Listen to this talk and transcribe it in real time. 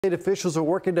State officials are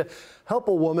working to help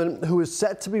a woman who is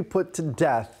set to be put to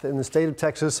death in the state of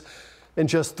Texas in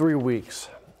just 3 weeks.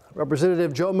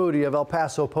 Representative Joe Moody of El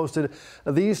Paso posted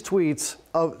these tweets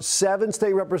of 7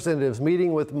 state representatives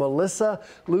meeting with Melissa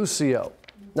Lucio.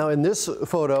 Now, in this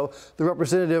photo, the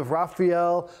representative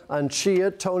Rafael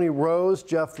Anchia, Tony Rose,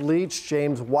 Jeff Leach,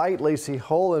 James White, Lacey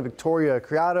Hull, and Victoria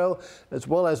Criado, as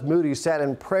well as Moody, sat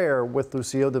in prayer with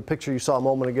Lucio, the picture you saw a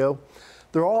moment ago.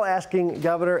 They're all asking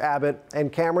Governor Abbott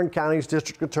and Cameron County's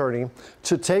district attorney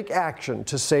to take action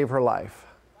to save her life.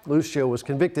 Lucio was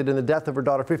convicted in the death of her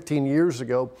daughter 15 years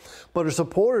ago, but her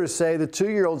supporters say the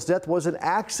 2-year-old's death was an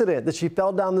accident, that she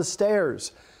fell down the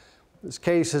stairs. This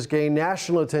case has gained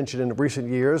national attention in recent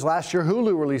years. Last year,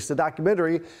 Hulu released a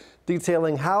documentary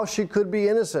detailing how she could be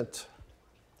innocent.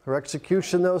 Her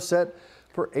execution, though, set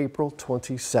for April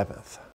 27th.